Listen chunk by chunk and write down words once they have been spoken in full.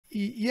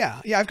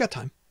Yeah, I've got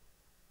time.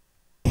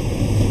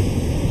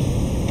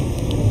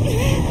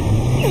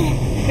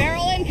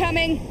 Barrel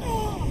incoming.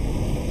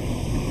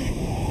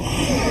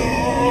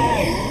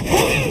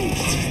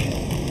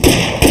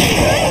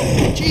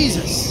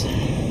 Jesus.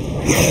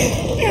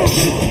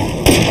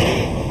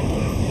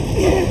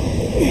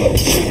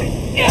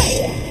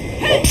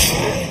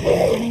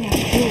 Running out of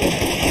fuel.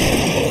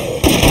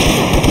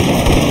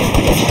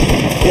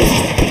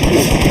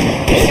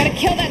 Gotta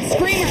kill that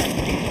screamer.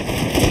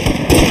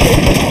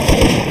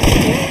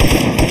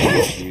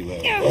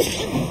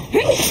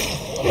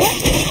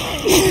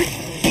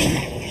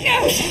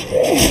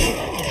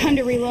 Time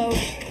to reload.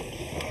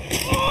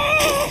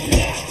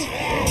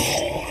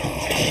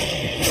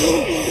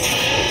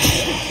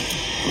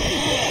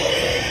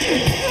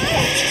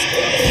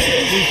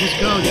 Dude, just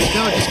go.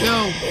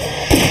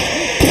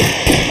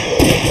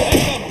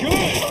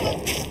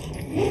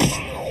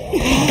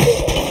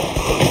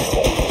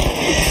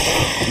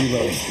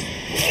 Reload.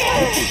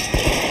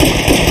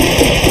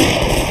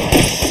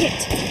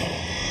 Shit.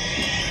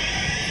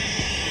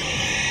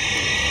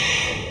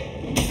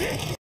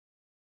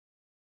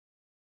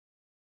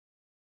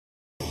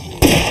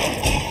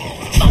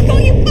 Fuck all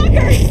you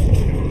fuckers!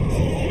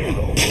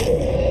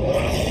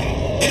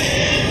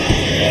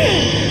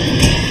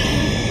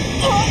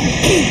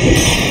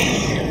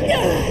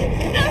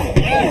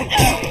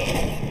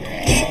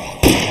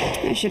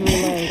 I should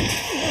reload.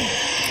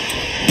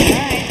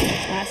 Alright,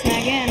 last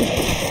mag in.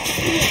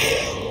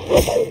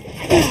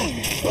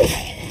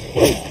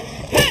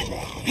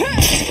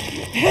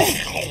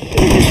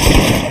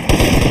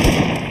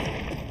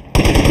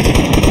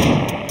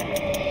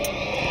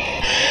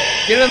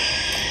 Get him!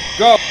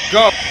 Go!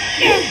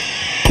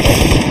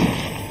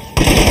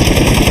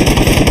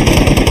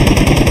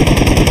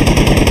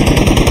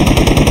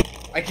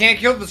 I can't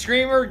kill the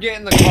screamer. Get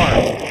in the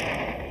car.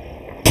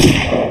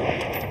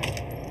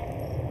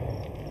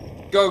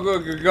 Go!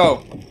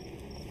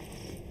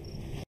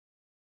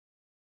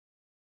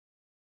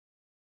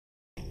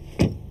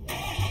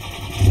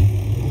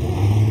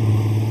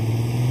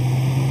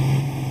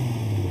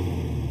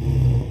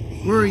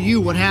 Where are you?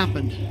 What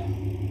happened?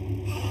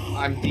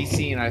 I'm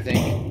DCing, I think.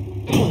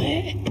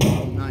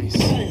 Oh, nice.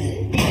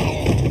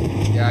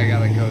 Yeah, I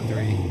got a code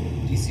 3.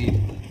 DC'd.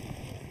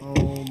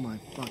 Oh my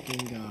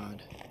fucking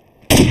god.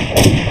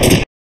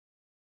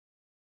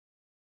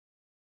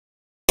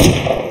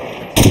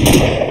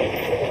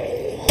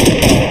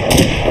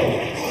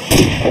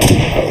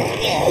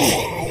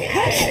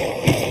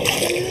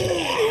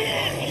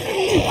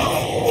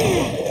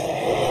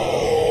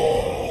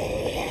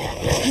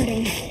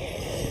 Hurting.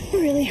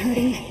 Really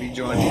hurting.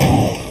 Rejoin.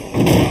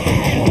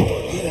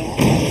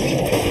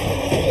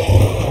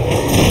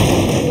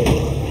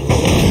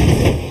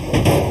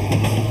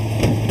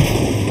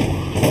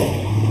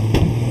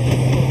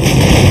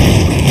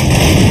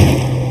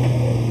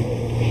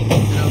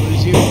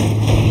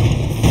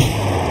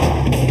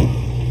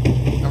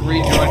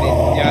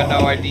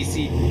 I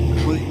DC'd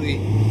completely.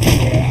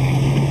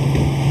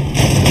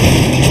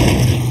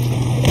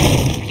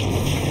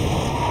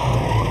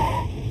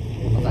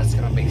 Well, that's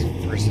gonna make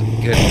for some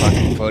good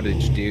fucking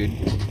footage, dude.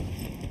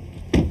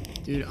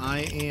 Dude,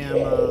 I am,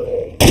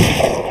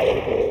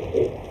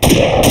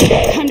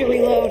 Time to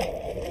reload.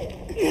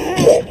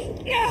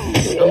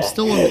 I'm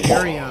still in the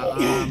area,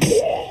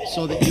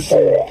 so that you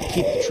can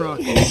keep the truck.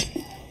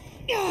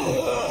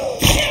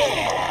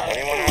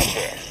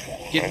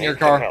 Get in your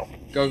car.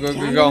 Go.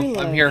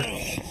 I'm here.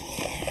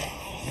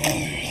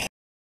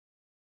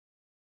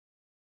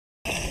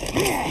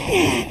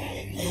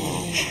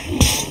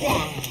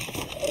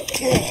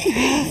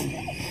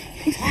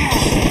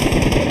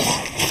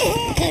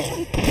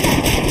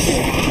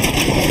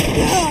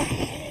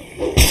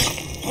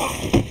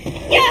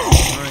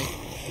 Alright,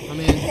 I'm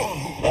in.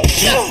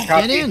 Yeah,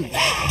 get in!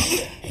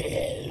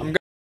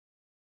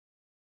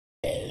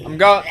 I'm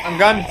gone.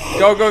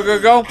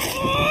 Go.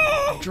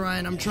 I'm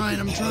trying. I'm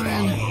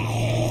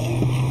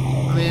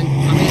in.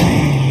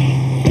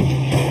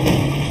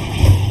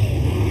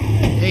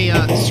 Hey,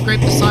 scrape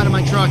the side of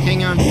my truck,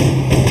 hang on.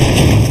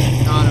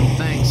 Got him,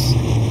 thanks.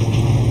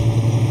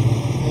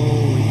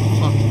 Holy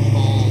fucking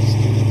balls,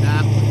 dude,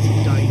 that was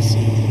dicey.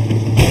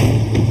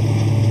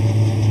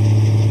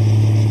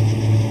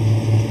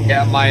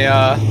 Yeah, my,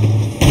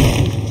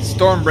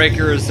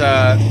 Stormbreaker is,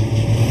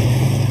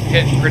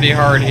 hitting pretty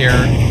hard here.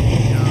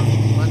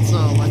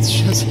 Yeah, let's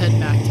just head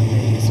back to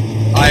base.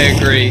 I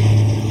agree.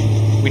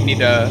 We need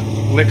to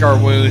lick our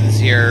wounds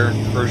here,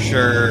 for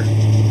sure.